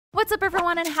What's up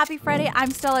everyone and happy Friday,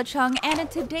 I'm Stella Chung, and in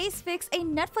today's fix, a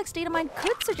Netflix datamine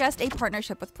could suggest a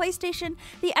partnership with PlayStation,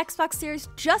 the Xbox Series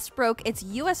just broke its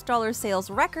US dollar sales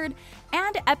record,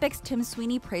 and Epic's Tim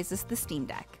Sweeney praises the Steam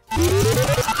Deck.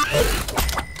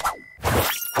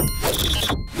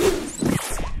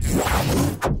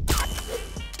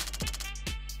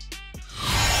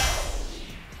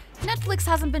 Netflix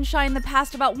hasn't been shy in the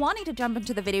past about wanting to jump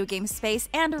into the video game space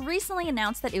and recently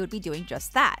announced that it would be doing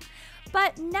just that.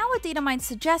 But now a datamine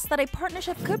suggests that a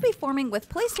partnership could be forming with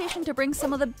PlayStation to bring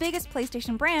some of the biggest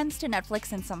PlayStation brands to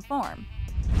Netflix in some form.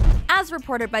 As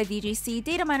reported by VGC,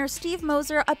 dataminer Steve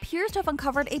Moser appears to have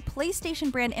uncovered a PlayStation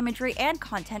brand imagery and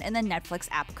content in the Netflix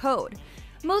app code.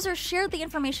 Moser shared the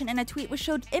information in a tweet which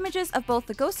showed images of both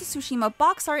the Ghost of Tsushima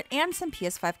box art and some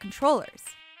PS5 controllers.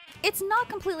 It's not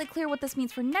completely clear what this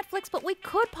means for Netflix, but we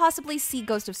could possibly see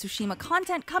Ghost of Tsushima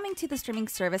content coming to the streaming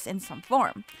service in some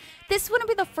form. This wouldn't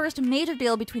be the first major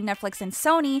deal between Netflix and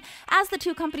Sony, as the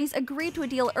two companies agreed to a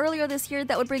deal earlier this year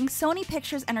that would bring Sony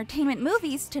Pictures Entertainment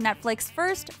movies to Netflix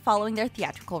first, following their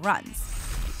theatrical runs.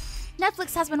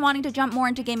 Netflix has been wanting to jump more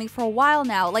into gaming for a while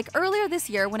now, like earlier this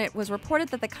year when it was reported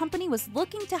that the company was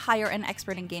looking to hire an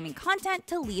expert in gaming content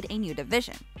to lead a new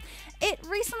division. It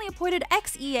recently appointed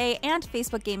ex-EA and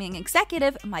Facebook gaming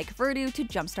executive Mike Verdu to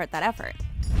jumpstart that effort.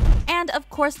 And of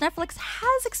course, Netflix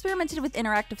has experimented with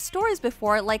interactive stories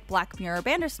before, like Black Mirror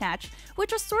Bandersnatch,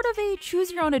 which was sort of a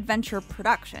choose-your-own-adventure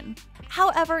production.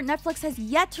 However, Netflix has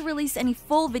yet to release any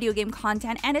full video game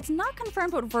content, and it's not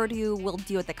confirmed what Verdu will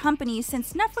do at the company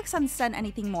since Netflix hasn't said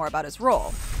anything more about his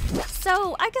role.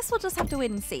 So I guess we'll just have to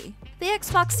wait and see. The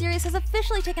Xbox Series has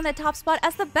officially taken the top spot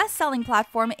as the best-selling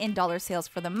platform in dollar sales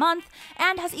for the month,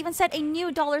 and has even set a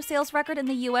new dollar sales record in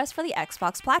the US for the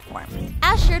Xbox platform.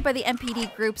 As shared by the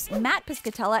MPD Group's Matt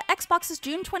Piscatella, Xbox's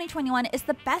June 2021 is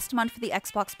the best month for the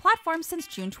Xbox platform since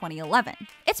June 2011.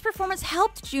 Its performance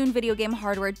helped June video game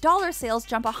hardware dollar sales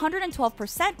jump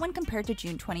 112% when compared to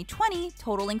June 2020,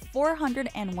 totaling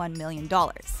 $401 million.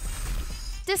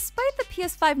 Despite the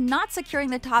PS5 not securing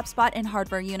the top spot in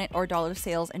hardware unit or dollar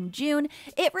sales in June,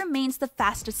 it remains the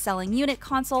fastest-selling unit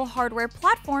console hardware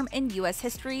platform in US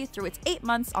history through its 8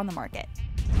 months on the market.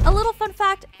 A little fun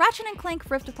fact, Ratchet & Clank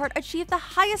Rift Apart achieved the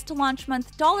highest launch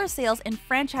month dollar sales in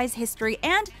franchise history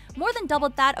and more than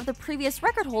doubled that of the previous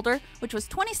record holder, which was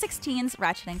 2016's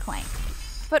Ratchet & Clank.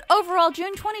 But overall,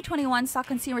 June 2021 saw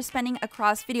consumer spending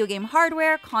across video game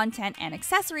hardware, content, and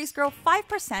accessories grow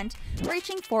 5%,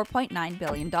 reaching $4.9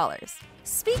 billion.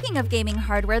 Speaking of gaming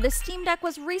hardware, the Steam Deck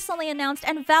was recently announced,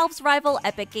 and Valve's rival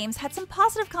Epic Games had some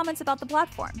positive comments about the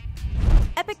platform.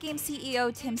 Epic Games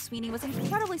CEO Tim Sweeney was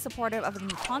incredibly supportive of the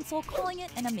new console, calling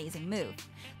it an amazing move.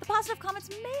 The positive comments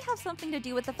may have something to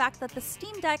do with the fact that the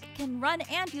Steam Deck can run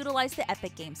and utilize the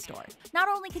Epic Games Store. Not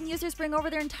only can users bring over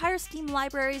their entire Steam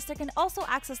libraries, they can also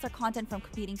access their content from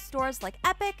competing stores like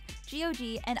Epic,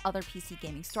 GOG, and other PC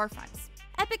gaming storefronts.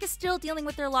 Epic is still dealing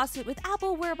with their lawsuit with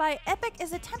Apple, whereby Epic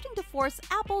is attempting to force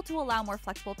Apple to allow more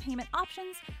flexible payment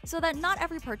options so that not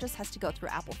every purchase has to go through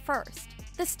Apple first.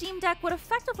 The Steam Deck would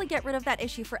effectively get rid of that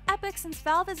issue for Epic, since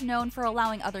Valve is known for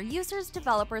allowing other users,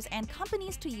 developers, and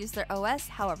companies to use their OS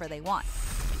however they want.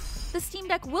 The Steam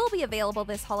Deck will be available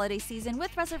this holiday season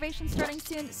with reservations starting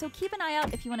soon, so keep an eye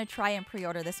out if you want to try and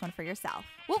pre-order this one for yourself.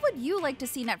 What would you like to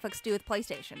see Netflix do with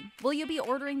PlayStation? Will you be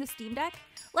ordering the Steam Deck?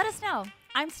 Let us know.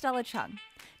 I'm Stella Chung.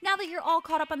 Now that you're all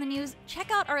caught up on the news,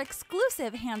 check out our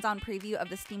exclusive hands-on preview of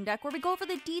the Steam Deck, where we go over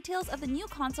the details of the new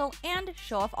console and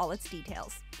show off all its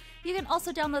details. You can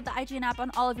also download the IGN app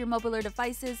on all of your mobile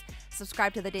devices,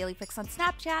 subscribe to the Daily Fix on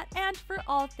Snapchat, and for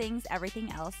all things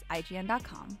everything else,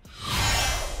 IGN.com.